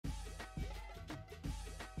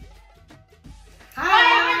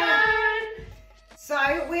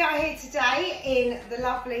we are here today in the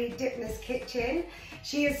lovely Dipna's kitchen.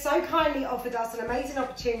 She has so kindly offered us an amazing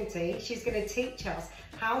opportunity. She's going to teach us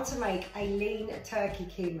how to make a lean turkey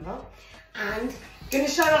keema and going to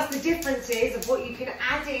show us the differences of what you can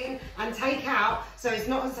add in and take out, so it's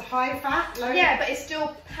not as high fat. Yeah, but it's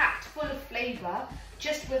still packed full of flavour,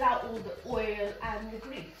 just without all the oil and the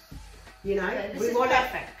grease. You know, so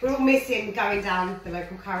we're all missing going down the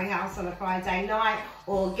local curry house on a Friday night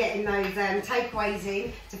or getting those takeaways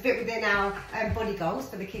in to fit within our body goals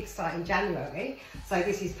for the kickstart in January. So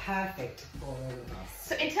this is perfect for all of us.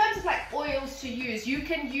 So in terms of like oils to use, you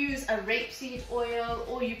can use a rapeseed oil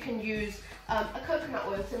or you can use a coconut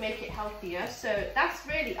oil to make it healthier. So that's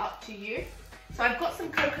really up to you. So I've got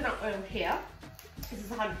some coconut oil here. This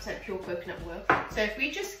is 100% pure coconut oil. So if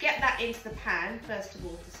we just get that into the pan, first of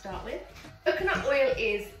all, to start with. Coconut oil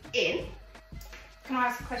is in. Can I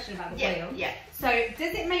ask a question about the oil? Yeah. So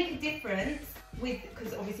does it make a difference with,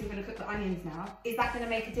 because obviously we're going to cook the onions now, is that going to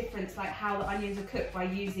make a difference like how the onions are cooked by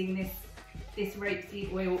using this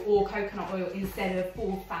rapeseed oil or coconut oil instead of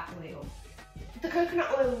full fat oil? The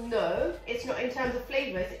coconut oil, no. It's not, in terms of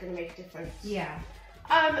flavour, is it going to make a difference? Yeah.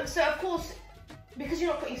 So of course, because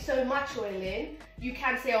you're not putting so much oil in, you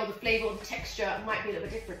can say, oh, the flavour or the texture might be a little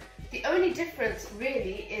bit different. The only difference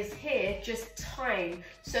really is here, just time.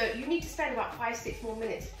 So you need to spend about 5-6 more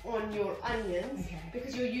minutes on your onions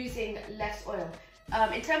because you're using less oil.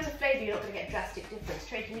 In terms of flavour, you're not going to get a drastic difference.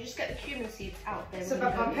 Trey, can you just get the cumin seeds out there? So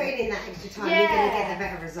by putting in that extra time, you're going to get the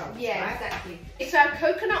better results, yeah, right? Exactly. So our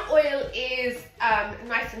coconut oil is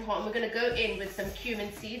nice and hot, and we're going to go in with some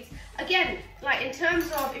cumin seeds. Again, like in terms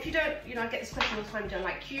of, if you don't, you know, I get this question all the time, you don't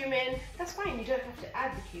like cumin, that's fine, you don't have to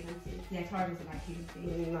add the cumin seeds. Yeah, Tara doesn't like cumin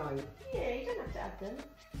seeds. No. Yeah, you don't have to add them.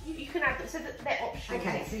 You can add them, so that they're optional.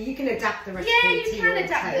 Okay, so you can adapt the recipe. Yeah, you to can your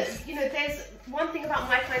adapt taste. it. You know, there's one thing about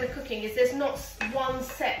my kind of cooking is there's not one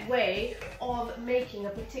set way of making a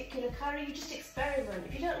particular curry. You just experiment.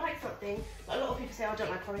 If you don't like something, a lot of people say, oh, I don't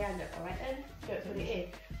like coriander. All right, then don't put it in.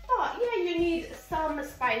 But yeah, you need some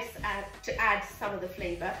spice to add some of the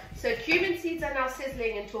flavour. So cumin seeds are now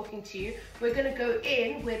sizzling and talking to you. We're going to go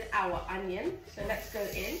in with our onion. So let's go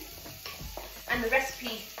in. And the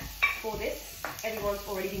recipe for this, everyone's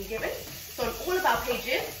already been given. So on all of our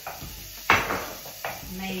pages.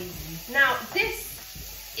 Amazing. Now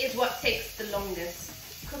this is what takes the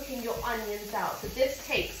longest, cooking your onions out. So this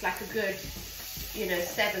takes like a good, you know,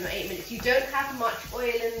 7 or 8 minutes. You don't have much oil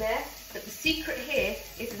in there, but the secret here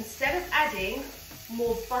is instead of adding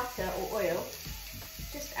more butter or oil,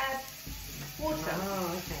 just add water.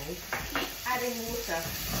 Oh, okay. Keep adding water.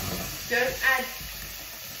 Don't add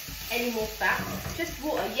any more fat, just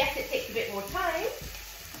water. Yes, it takes a bit more time,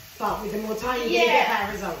 but with the more time, you get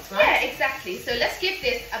better results, right? Yeah, exactly. So let's give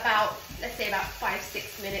this about, let's say about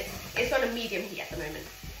 5-6 minutes. It's on a medium heat at the moment.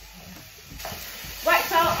 Right,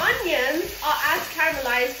 so our onions are as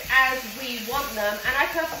caramelized as we want them, and I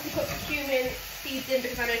purposely put the cumin seeds in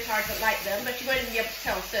because I know Tara doesn't like them, but she won't even be able to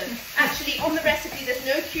tell. So actually on the recipe there's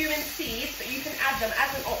no cumin seeds, but you can add them as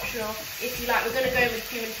an optional if you like. We're going to go with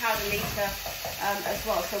cumin powder later as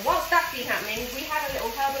well. So whilst that's been happening, we had a little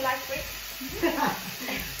Herbalife break.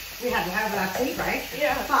 We had the Herbalife tea break.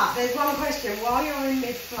 Yeah. But there's one question. While you're in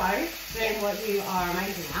this flow, doing what you are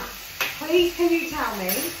amazing at, please can you tell me,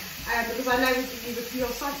 because I know you're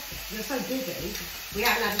so busy, we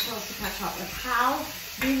haven't had a chance to catch up, with how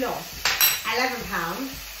you lost 11 pounds,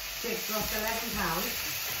 lost 11 pounds,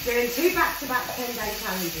 doing 2 back-to-back 10-day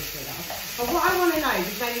challenges with us. But what I want to know,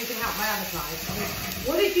 because maybe you can help my other clients, is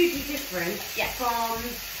what did you do different from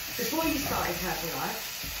before you started Herbalife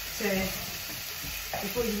to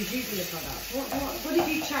before you were using the product? What did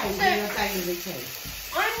you change in your daily routine?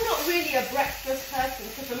 I'm not really a breakfast person,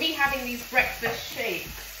 so for me having these breakfast shakes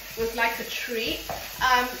was like a treat.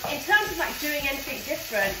 In terms of like doing anything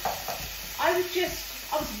different, I was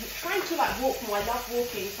trying to like walk more. I love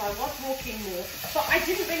walking, so I was walking more, but I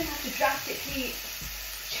didn't really have to drastically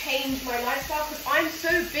change my lifestyle because I'm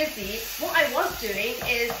so busy. What I was doing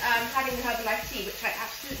is having the Herbalife tea, which I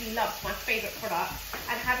absolutely love, my favourite product,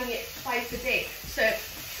 and having it twice a day. So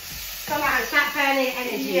fat burning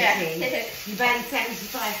energy tea. You burn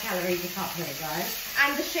 75 calories a cup here, guys.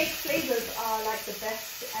 And the shake flavours are like the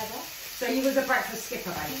best ever. So you was a breakfast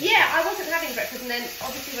skipper, basically? Yeah, I wasn't having breakfast, and then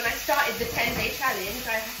obviously when I started the 10-day challenge,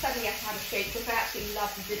 I suddenly had to have a shake, which I absolutely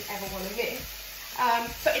loved and didn't ever want to miss.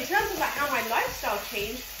 But in terms of like how my lifestyle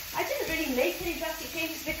changed, I didn't really make any drastic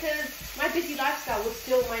changes because my busy lifestyle was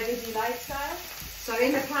still my busy lifestyle. So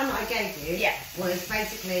in the plan that I gave you, was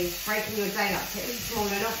basically breaking your day up to eat small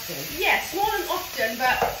and often. Yeah, small and often,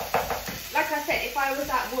 but like I said, if I was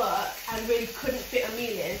at work and really couldn't fit a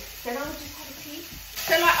meal in, then I would just have a tea.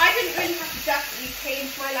 So like, I didn't really have to drastically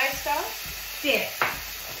change my lifestyle. Dip.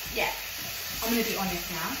 Yeah. I'm going to be honest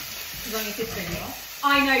now, because I'm your sister-in-law.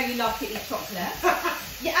 I know you love to eat chocolate.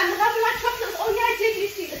 Yeah, and the Herbalife chocolates. Oh yeah, I did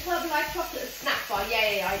used to eat the Herbalife chocolate snack bar.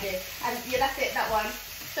 Yeah, I did. And yeah, that's it, that one.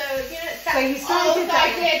 So, you know, that, So you started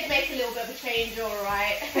I did make a little bit of a change,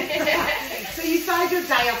 alright. So you started your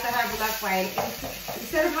day off the Herbalife way.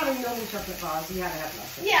 Instead of having normal chocolate bars, you had a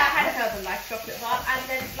Herbalife. Yeah, I had a Herbalife chocolate bar, and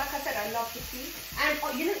then, like I said, I love the tea. And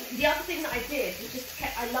you know, the other thing that I did was just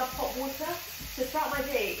I love hot water. So throughout my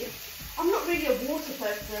day, I'm not really a water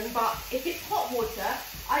person, but if it's hot water,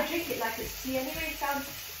 I drink it like it's tea anyway.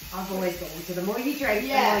 I've always got water. The more you drink,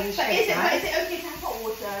 the Yeah, more you but shake, but is it okay to have hot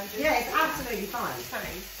water? And just, Yeah, it's absolutely fine.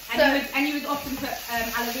 fine. And you would often put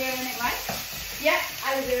aloe vera in it, right? Yeah,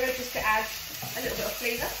 aloe vera just to add a little bit of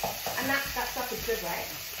flavour, and that stuff is good, right?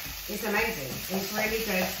 It's amazing. It's really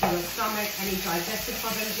good for your stomach, any digestive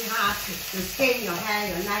problems you have, your skin, your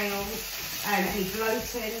hair, your nails, any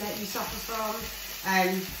bloating that you suffer from.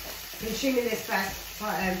 Consuming this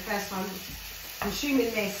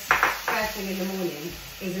consuming this first thing in the morning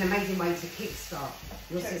is an amazing way to kickstart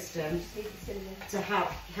your system to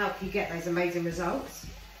help you get those amazing results.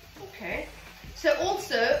 Okay. So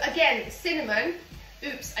also, again, cinnamon.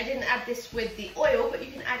 Oops, I didn't add this with the oil, but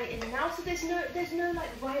you can add it in now. So there's no like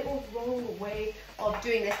right or wrong way of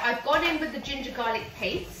doing this. I've gone in with the ginger garlic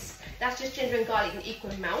paste. That's just ginger and garlic in equal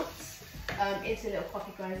amounts into a little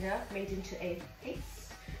coffee grinder made into a paste.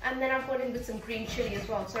 And then I've gone in with some green chili as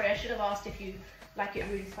well. Sorry, I should have asked if you like it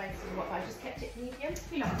really spicy or what, but I just kept it medium.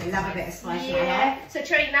 I love a bit of spice. Yeah. So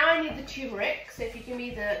Cherry, now I need the turmeric. So if you give me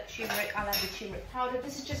the turmeric, I'll add the turmeric powder.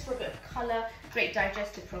 This is just for a bit of colour, great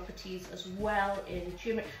digestive properties as well in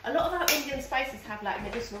turmeric. A lot of our Indian spices have like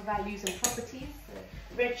medicinal values and properties.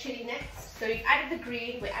 So red chili next. So you've added the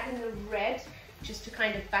green, we're adding the red just to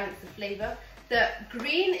kind of balance the flavour. The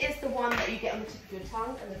green is the one that you get on the tip of your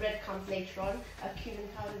tongue, and the red comes later on. Cumin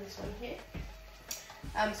powder, this one here.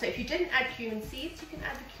 So if you didn't add cumin seeds, you can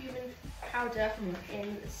add the cumin powder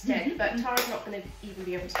instead. But Tara's not going to even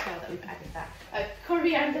be able to tell that we've added that.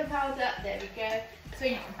 Coriander powder, there we go.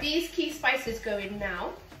 So these key spices go in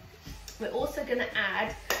now. We're also going to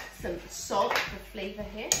add some salt for flavour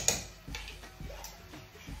here.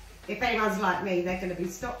 If anyone's like me, they're going to be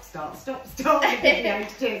stop, start, stop, stop. So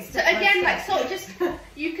again, like salt, just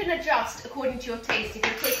you can adjust according to your taste. If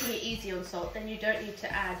you're taking it easy on salt, then you don't need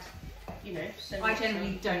to add, you know. So I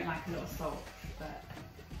generally don't like a lot of salt, but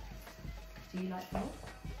do you like salt?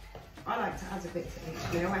 I like to add a bit to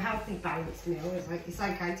each meal. A healthy, balanced meal is like, it's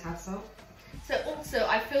okay to have salt. So also,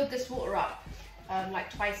 I filled this water up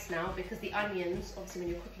like twice now because the onions, obviously when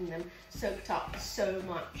you're cooking them, soaked up so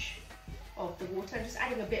much of the water. I'm just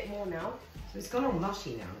adding a bit more now. So it's gone all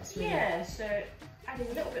mushy now. It's really yeah, so adding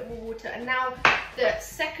a little bit more water. And now the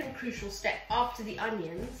second crucial step after the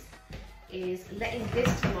onions is letting this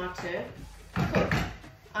tomato cook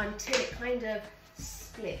until it kind of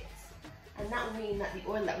splits. And that will mean that the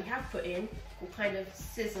oil that we have put in will kind of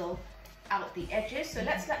sizzle out the edges. So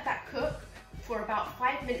let's let that cook for about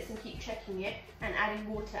 5 minutes and keep checking it and adding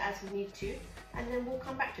water as we need to. And then we'll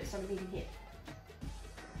come back to it. So I'm leaving here.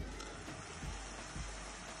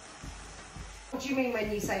 What do you mean when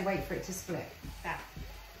you say wait for it to split? That.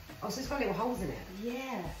 Oh, so it's got little holes in it?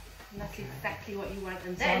 Yeah, and that's exactly what you want.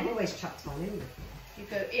 And So then I've always chucked mine in before. you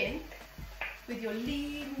go in with your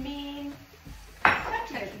lean, mean.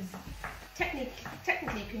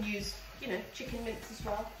 Technically, you can use, you know, chicken mince as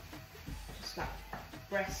well, just like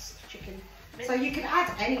breast chicken mince. So you can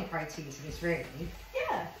add any protein to this, really.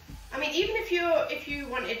 Yeah, I mean, even if you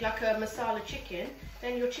wanted like a masala chicken,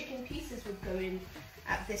 then your chicken pieces would go in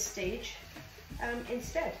at this stage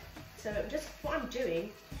instead. So just what I'm doing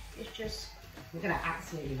is just I'm gonna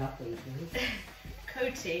absolutely love these things.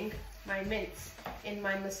 coating my mince in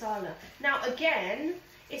my masala. Now again,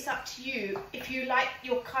 it's up to you. If you like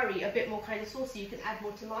your curry a bit more kind of saucy, you can add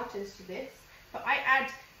more tomatoes to this. But I add,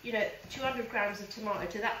 you know, 200 grams of tomato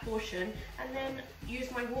to that portion, and then use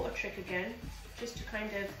my water trick again, just to kind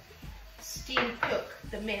of steam cook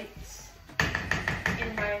the mince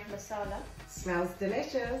in my masala. Smells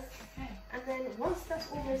delicious. Okay. And then once that's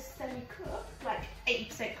almost semi-cooked, like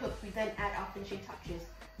 80% cooked, we then add our finishing touches.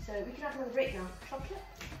 So we can have another break now. Chocolate?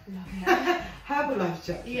 Herbalife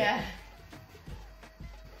chocolate. Yeah.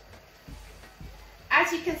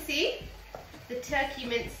 As you can see, the turkey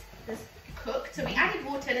mince has cooked. So we added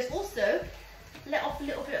water, and it's also let off a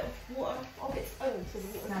little bit of water of its own. So the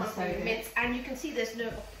water comes from the mince. And you can see there's no,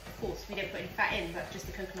 of course, we didn't put any fat in, but just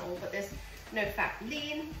the coconut oil, but there's no fat.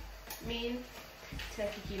 Lean, mean,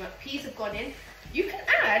 turkey keema. Peas have gone in. You can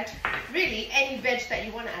add really any veg that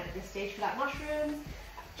you want to add at this stage. If you like mushrooms,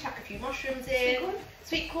 chuck a few mushrooms in,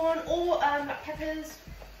 sweet corn or like peppers,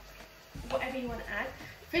 whatever you want to add.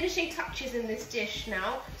 Finishing touches in this dish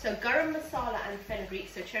now. So garam masala and fenugreek.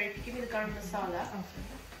 So Cherry, if you give me the garam masala.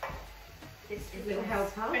 This is little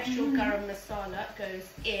helper. Special garam masala goes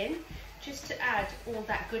in just to add all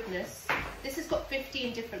that goodness. This has got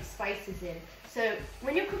 15 different spices in. So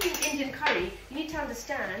when you're cooking Indian curry, you need to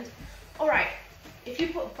understand, all right, if you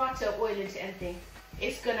put butter or oil into anything,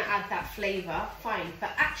 it's going to add that flavour, fine.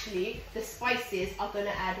 But actually, the spices are going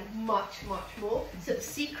to add much, much more. So the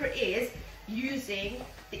secret is using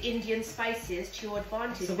the Indian spices to your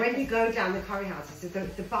advantage. So when you go down the curry houses,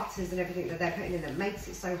 the butters and everything that they're putting in that makes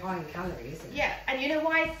it so high in calories, isn't it? Yeah, and you know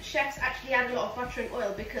why chefs actually add a lot of butter and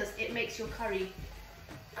oil? Because it makes your curry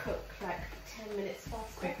cook like 10 minutes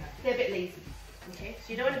faster. They're a bit lazy, okay?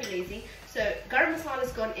 So you don't want to be lazy. So garam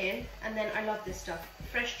masala's gone in, and then I love this stuff.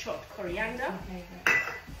 Fresh chopped coriander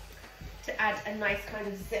to add a nice kind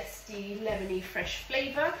of zesty, lemony, fresh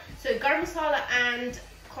flavour. So garam masala and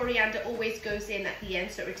coriander always goes in at the end,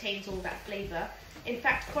 so it retains all that flavour. In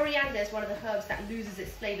fact, coriander is one of the herbs that loses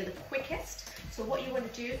its flavour the quickest. So what you want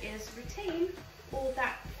to do is retain all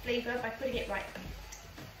that flavour by putting it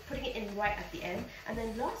in right at the end. And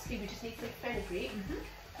then lastly, we just need some fenugreek.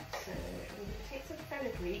 So we're going to take some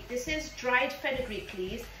fenugreek. This is dried fenugreek,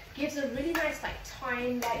 please. Gives a really nice like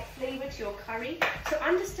thyme-like flavour to your curry. So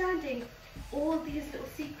understanding all these little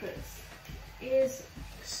secrets is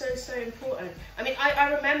so important. I mean,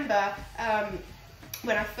 I remember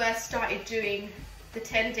when I first started doing the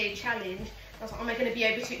 10-day challenge, I was like, am I going to be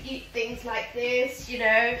able to eat things like this, you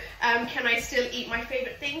know, can I still eat my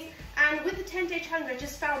favourite things? And with the 10-day challenge, I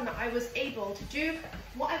just found that I was able to do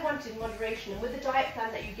what I wanted in moderation. And with the diet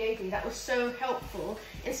plan that you gave me, that was so helpful.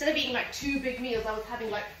 Instead of eating like 2 big meals, I was having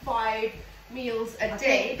like 5 meals a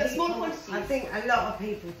day, but small quantities. I think a lot of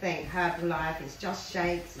people think Herbalife is just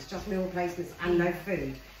shakes, it's just meal replacements and no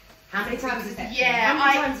food. How many times a day? Yeah, how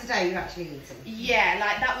many times a day are you actually eating? Yeah,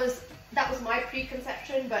 like that was my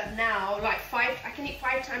preconception, but now like I can eat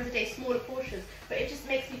 5 times a day, smaller portions, but it just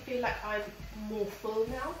makes me feel like I'm more full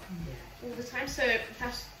now all the time. So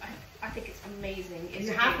that's I think it's amazing. It's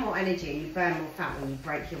you have more energy and you burn more fat when you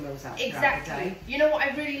break your meals out throughout the day. You know what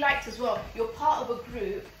I really liked as well? You're part of a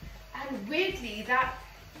group, and weirdly that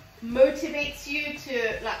motivates you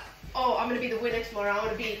to like, oh, I'm going to be the winner tomorrow. I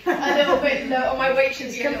want to be a little bit low on my weight.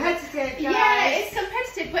 It's competitive, guys. Yeah, it's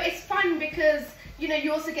competitive, but it's fun because, you know,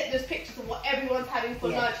 you also get those pictures of what everyone's having for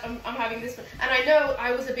lunch. I'm having this one. And I know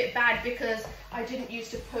I was a bit bad because I didn't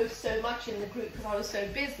used to post so much in the group because I was so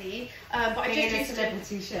busy. But I just used to...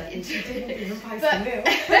 celebrity chef and you didn't even post a meal.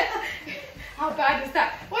 How bad is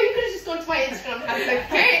that? Well, you could have just gone to my Instagram and had a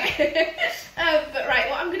look at it. But right,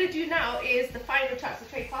 what I'm going to do now is the final touch. So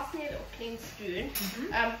Trey, pass me a little clean spoon.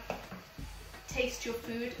 Taste your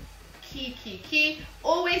food. Key.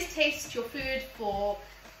 Always taste your food for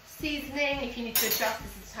seasoning. If you need to adjust,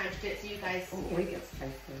 this is the time to do it. So you guys... Oh, we get to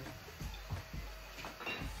taste it.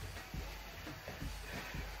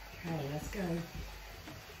 Okay, let's go.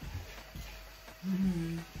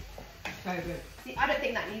 So good. See, I don't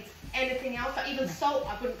think that needs anything else. Like even salt,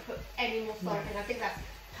 I wouldn't put any more salt in. I think that's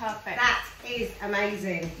perfect. That is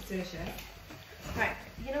amazing. It's delicious. Right,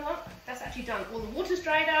 you know what? That's actually done. All the water's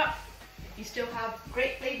dried up. You still have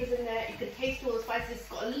great flavours in there. You can taste all the spices. It's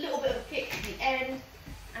got a little bit of a kick at the end.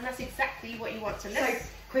 And that's exactly what you want. So let's... So,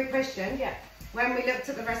 quick question. Yeah. When we looked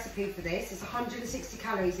at the recipe for this, it's 160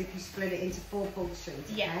 calories if you split it into 4 portions.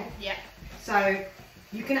 Okay? Yeah. So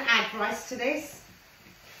you can add rice to this.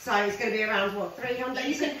 So it's going to be around what, 300? But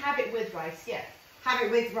you can have it with rice, yeah. Have it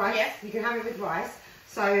with rice. Yes. You can have it with rice.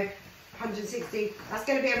 So 160. That's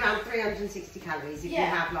going to be around 360 calories if you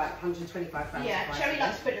have like 125 grams. Yeah. Of rice. Cherry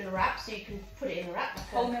likes to put it in a wrap, so you can put it in a wrap. Like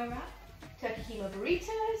Wholemeal wrap. Turkey keema burrito.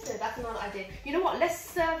 So that's another idea. You know what? Let's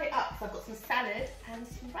serve it up. So I've got some salad and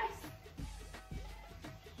some rice.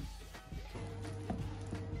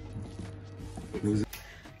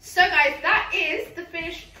 So guys, that is the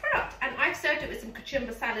finished product, and I've served it with some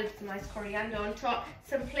cucumber salad with some nice coriander on top,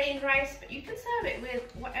 some plain rice, but you can serve it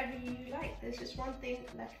with whatever you like. There's just one thing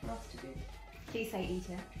left for us to do. Please say eat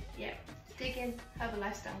it. Yeah, dig in,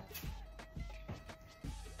 Herbalife style.